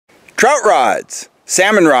trout rods,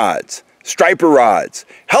 salmon rods, striper rods,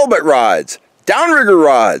 halibut rods, downrigger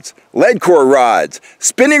rods, lead core rods,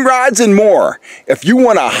 spinning rods, and more. If you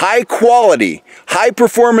want a high quality, high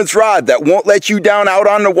performance rod that won't let you down out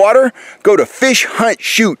on the water, go to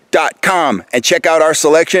fishhuntshoot.com and check out our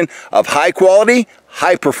selection of high quality,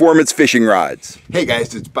 high performance fishing rods. Hey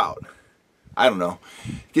guys, it's about, I don't know,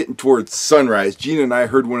 getting towards sunrise. Gina and I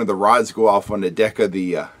heard one of the rods go off on the deck of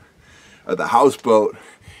the houseboat,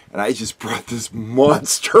 and I just brought this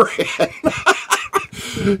monster in.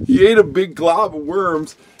 He ate a big glob of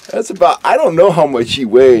worms. That's about, I don't know how much he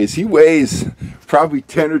weighs. He weighs probably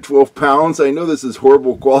 10 or 12 pounds. I know this is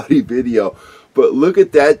horrible quality video, but look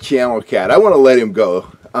at that channel cat. I want to let him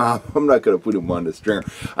go. I'm not going to put him on the stringer.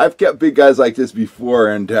 I've kept big guys like this before,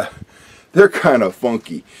 and they're kind of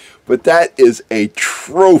funky. But that is a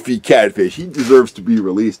trophy catfish. He deserves to be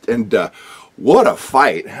released. And what a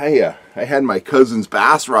fight. I had my cousin's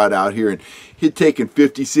bass rod out here, and he'd taken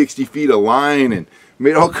 50, 60 feet of line and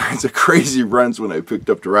made all kinds of crazy runs when I picked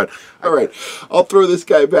up the rod. All right, I'll throw this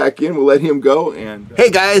guy back in. We'll let him go. And hey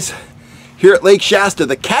guys, here at Lake Shasta,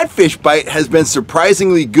 the catfish bite has been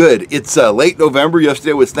surprisingly good. It's late November.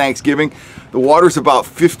 Yesterday was Thanksgiving. The water's about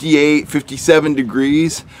 58, 57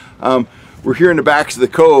 degrees. We're here in the backs of the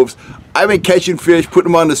coves. I've been catching fish,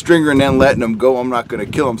 putting them on the stringer, and then letting them go. I'm not going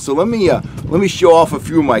to kill them. So let me show off a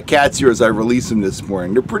few of my cats here as I release them this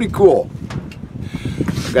morning. They're pretty cool.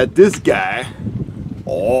 Got this guy.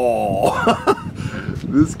 Oh,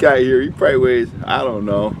 this guy here, he probably weighs, I don't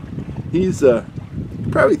know, he's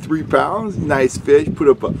probably 3 pounds. Nice fish. Put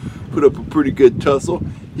up a pretty good tussle.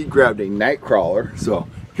 He grabbed a night crawler, so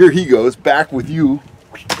here he goes back with you.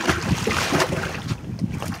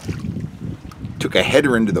 Took a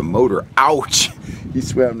header into the motor. Ouch, he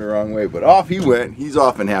swam the wrong way, but off he went. He's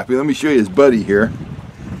off and happy. Let me show you his buddy here.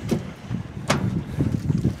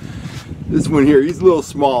 This one here, he's a little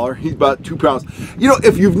smaller. He's about 2 pounds. You know,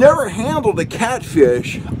 if you've never handled a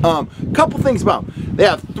catfish, a couple things about them. They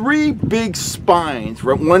have 3 big spines,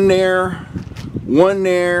 right? One there,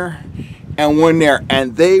 and one there.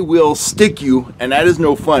 And they will stick you, and that is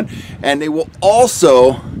no fun. And they will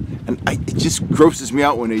also, and it just grosses me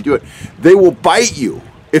out when they do it, they will bite you.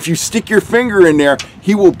 If you stick your finger in there,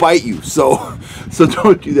 he will bite you. So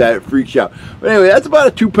don't do that. It freaks you out. But anyway, that's about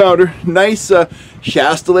a 2-pounder. Nice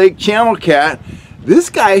Shasta Lake channel cat. This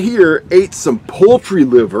guy here ate some poultry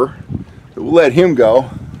liver. We'll let him go.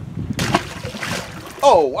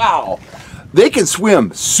 Oh, wow. They can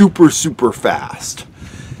swim super, super fast.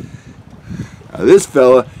 Now, this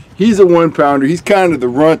fella, he's a 1-pounder. He's kind of the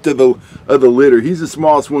runt of the litter. He's the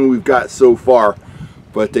smallest one we've got so far.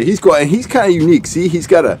 But he's kind of unique. See, he's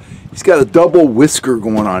got a double whisker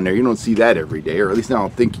going on there. You don't see that every day, or at least I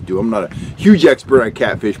don't think you do. I'm not a huge expert on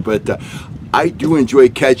catfish, but I do enjoy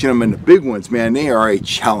catching them. And the big ones, man, they are a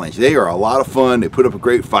challenge. They are a lot of fun. They put up a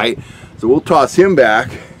great fight. So we'll toss him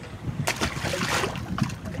back.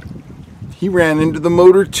 He ran into the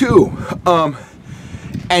motor too.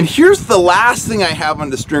 And here's the last thing I have on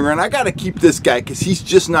the stringer, and I got to keep this guy because he's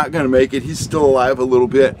just not going to make it. He's still alive a little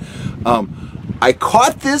bit. I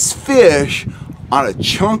caught this fish on a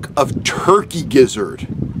chunk of turkey gizzard.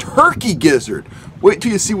 Turkey gizzard. Wait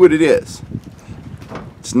till you see what it is.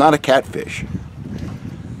 It's not a catfish.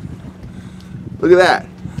 Look at that.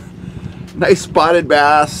 Nice spotted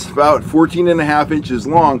bass, about 14.5 inches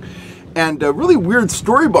long. And a really weird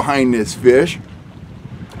story behind this fish.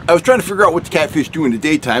 I was trying to figure out what the catfish do in the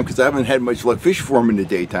daytime because I haven't had much luck fishing for them in the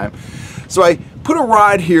daytime. So I put a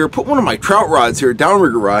rod here, put one of my trout rods here,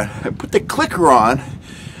 downrigger rod. I put the clicker on.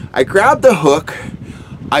 I grabbed the hook.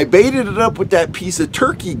 I baited it up with that piece of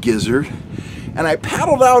turkey gizzard. And I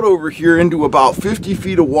paddled out over here into about 50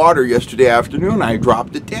 feet of water yesterday afternoon. I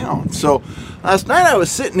dropped it down. So last night I was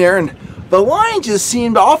sitting there and the line just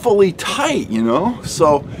seemed awfully tight, you know.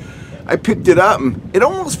 So I picked it up and it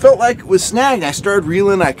almost felt like it was snagged. I started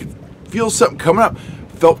reeling. I could feel something coming up.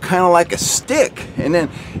 Felt kind of like a stick. And then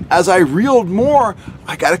as I reeled more,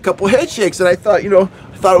 I got a couple head shakes and I thought, you know,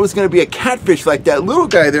 I thought it was going to be a catfish like that little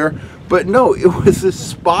guy there. But no, it was a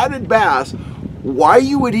spotted bass. Why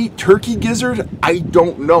you would eat turkey gizzard, I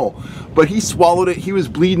don't know. But he swallowed it. He was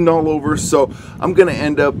bleeding all over. So I'm going to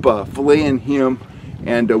end up filleting him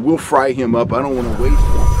and we'll fry him up. I don't want to waste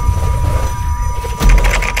one.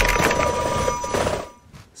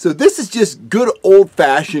 So this is just good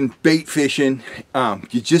old-fashioned bait fishing.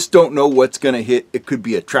 You just don't know what's going to hit. It could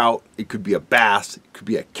be a trout. It could be a bass. It could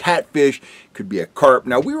be a catfish. It could be a carp.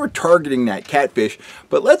 Now, we were targeting that catfish,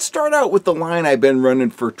 but let's start out with the line I've been running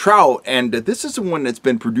for trout. And this is the one that's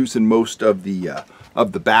been producing most of the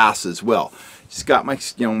bass as well. Just got my,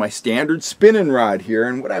 my standard spinning rod here,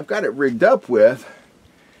 and what I've got it rigged up with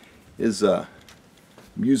is I'm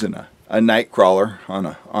using a night crawler on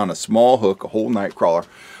a small hook, a whole night crawler.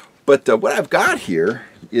 But what I've got here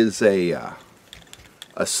is a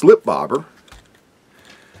slip bobber.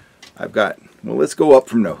 I've got, well, let's go up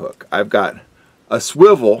from the hook. I've got a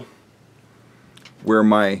swivel where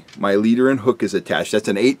my leader and hook is attached. That's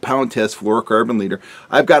an 8-pound test fluorocarbon leader.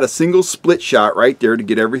 I've got a single split shot right there to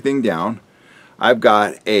get everything down. I've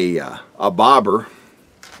got a bobber.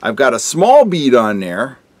 I've got a small bead on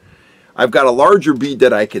there. I've got a larger bead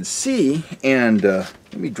that I can see, and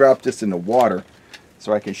let me drop this in the water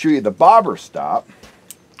so I can show you the bobber stop.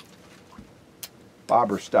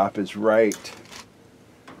 Bobber stop is right.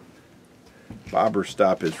 Bobber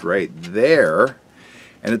stop is right there,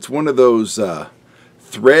 and it's one of those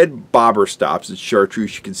thread bobber stops. It's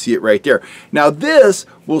chartreuse. You can see it right there. Now this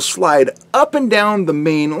will slide up and down the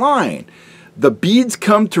main line. The beads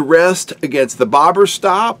come to rest against the bobber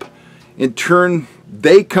stop. In turn,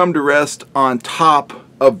 they come to rest on top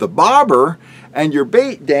of the bobber, and your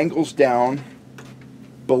bait dangles down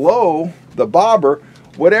below the bobber,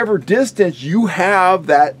 whatever distance you have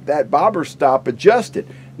that bobber stop adjusted.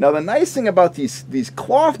 Now the nice thing about these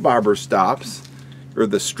cloth bobber stops, or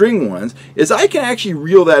the string ones, is I can actually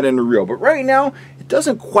reel that in a reel. But right now, it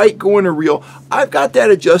doesn't quite go in a reel. I've got that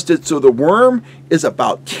adjusted so the worm is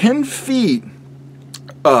about 10 feet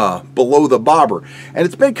below the bobber. And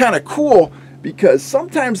it's been kind of cool because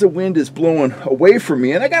sometimes the wind is blowing away from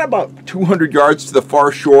me, and I got about 200 yards to the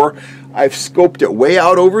far shore. I've scoped it way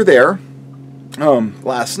out over there.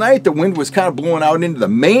 Last night the wind was kind of blowing out into the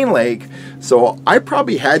main lake, so I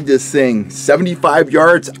probably had this thing 75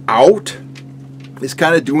 yards out. It's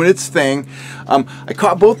kind of doing its thing. I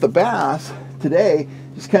caught both the bass today,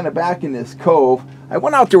 just kind of back in this cove. I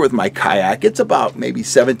went out there with my kayak. It's about maybe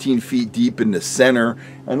 17 feet deep in the center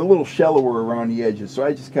and a little shallower around the edges. So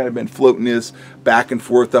I just kind of been floating this back and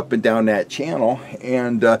forth up and down that channel.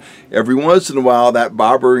 And every once in a while, that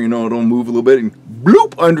bobber, it'll move a little bit, and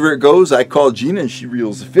bloop, under it goes. I call Gina and she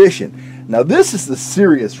reels the fish in. Now this is the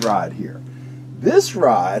serious rod here. This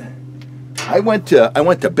rod, I went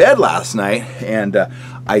to bed last night and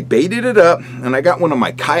I baited it up, and I got one of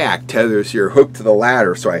my kayak tethers here hooked to the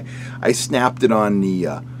ladder, so I snapped it on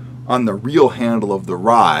the reel handle of the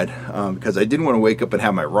rod because I didn't want to wake up and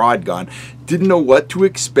have my rod gone. Didn't know what to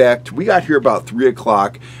expect. We got here about 3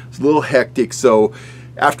 o'clock. It's a little hectic, so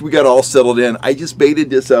after we got all settled in, I just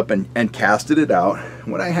baited this up and casted it out.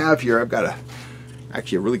 What I have here, I've got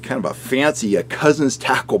actually a really kind of a fancy Cousins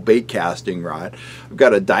tackle bait casting rod. I've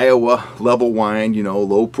got a Daiwa level wind,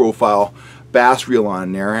 low profile bass reel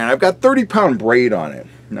on there, and I've got 30-pound braid on it.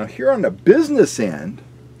 Now here on the business end,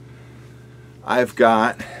 I've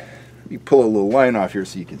got, let me pull a little line off here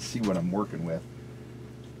so you can see what I'm working with.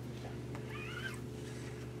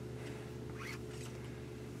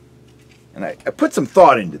 And I put some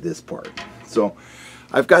thought into this part. So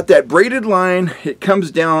I've got that braided line. It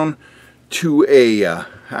comes down to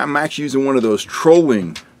I'm actually using one of those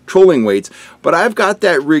trolling weights, but I've got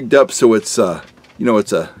that rigged up so it's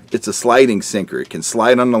it's a sliding sinker. It can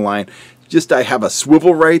slide on the line. I have a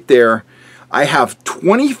swivel right there. I have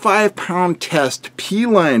 25-pound test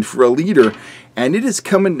P-line for a leader, and it is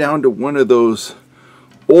coming down to one of those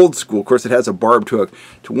old school, of course it has a barbed hook,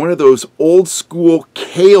 to one of those old school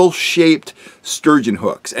kale-shaped sturgeon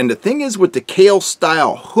hooks. And the thing is with the kale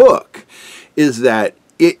style hook is that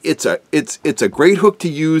it's a great hook to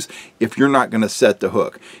use if you're not going to set the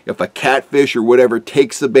hook. If a catfish or whatever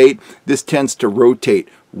takes the bait, this tends to rotate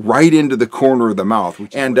right into the corner of the mouth.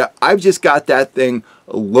 And I've just got that thing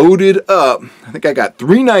loaded up. I think I got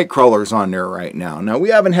 3 night crawlers on there right now. Now we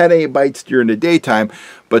haven't had any bites during the daytime,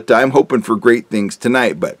 but I'm hoping for great things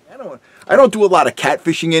tonight. But I don't do a lot of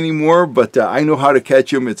catfishing anymore, but I know how to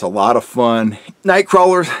catch them. It's a lot of fun. Night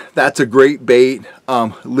crawlers, that's a great bait.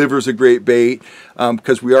 Liver's a great bait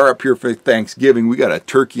because we are up here for Thanksgiving. We got a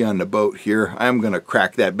turkey on the boat here. I'm going to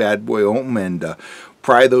crack that bad boy open and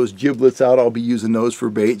pry those giblets out. I'll be using those for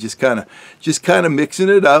bait, just kind of mixing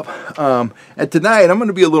it up. And tonight I'm going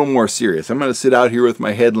to be a little more serious. I'm going to sit out here with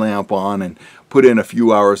my headlamp on and put in a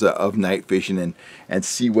few hours of night fishing and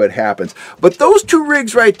see what happens. But those 2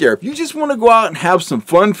 rigs right there, if you just want to go out and have some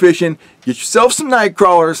fun fishing, get yourself some night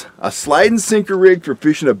crawlers, a slide and sinker rig for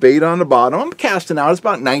fishing a bait on the bottom. I'm casting out, it's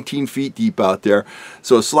about 19 feet deep out there.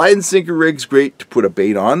 So a slide and sinker rig's great to put a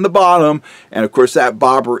bait on the bottom. And of course that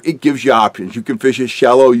bobber, it gives you options. You can fish it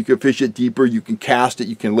shallow, you can fish it deeper, you can cast it,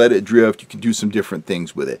 you can let it drift, you can do some different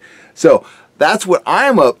things with it. So that's what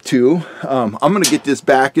I'm up to. I'm going to get this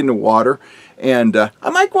back in the water And I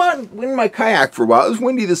might go out and win my kayak for a while. It was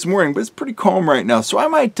windy this morning, but it's pretty calm right now. So I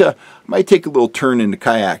might take a little turn in the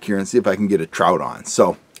kayak here and see if I can get a trout on.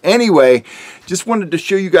 So anyway, just wanted to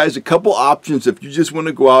show you guys a couple options if you just want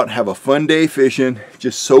to go out and have a fun day fishing.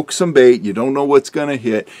 Just soak some bait. You don't know what's going to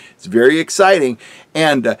hit. It's very exciting.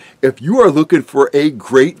 And if you are looking for a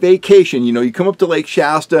great vacation, you know, you come up to Lake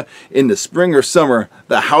Shasta in the spring or summer,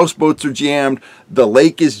 the houseboats are jammed, the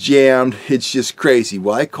lake is jammed, it's just crazy.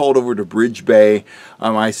 Well, I called over to Bridge Bay.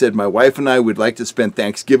 I said my wife and I would like to spend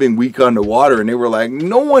Thanksgiving week on the water, and they were like,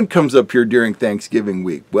 no one comes up here during Thanksgiving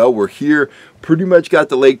week. Well, we're here, pretty much got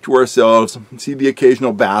the lake to ourselves, see the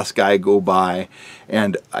occasional bass guy go by,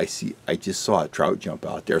 and I just saw a trout jump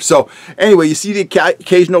out there. So anyway, you see the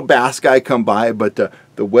occasional bass guy come by, but the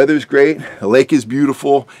weather's great, the lake is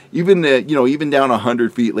beautiful. Even even down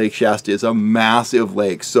 100 feet, Lake Shasta is a massive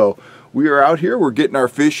lake. So we are out here, we're getting our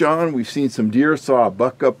fish on. We've seen some deer, saw a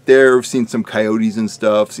buck up there, we've seen some coyotes and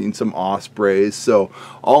stuff, seen some ospreys. So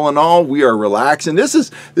all in all, we are relaxing. This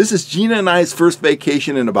is Gina and I's first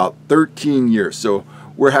vacation in about 13 years. So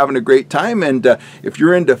we're having a great time. And if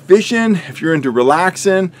you're into fishing, if you're into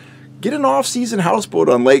relaxing, get an off-season houseboat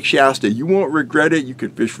on Lake Shasta. You won't regret it. You can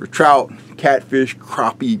fish for trout, catfish,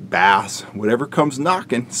 crappie, bass, whatever comes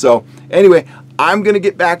knocking. So anyway, I'm going to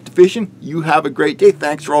get back to fishing. You have a great day.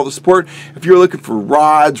 Thanks for all the support. If you're looking for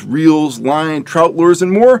rods, reels, line, trout lures,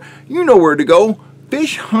 and more, you know where to go.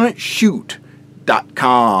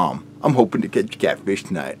 FishHuntShoot.com. I'm hoping to catch catfish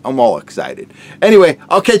tonight. I'm all excited. Anyway,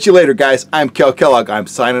 I'll catch you later, guys. I'm Kel Kellogg. I'm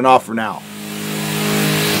signing off for now.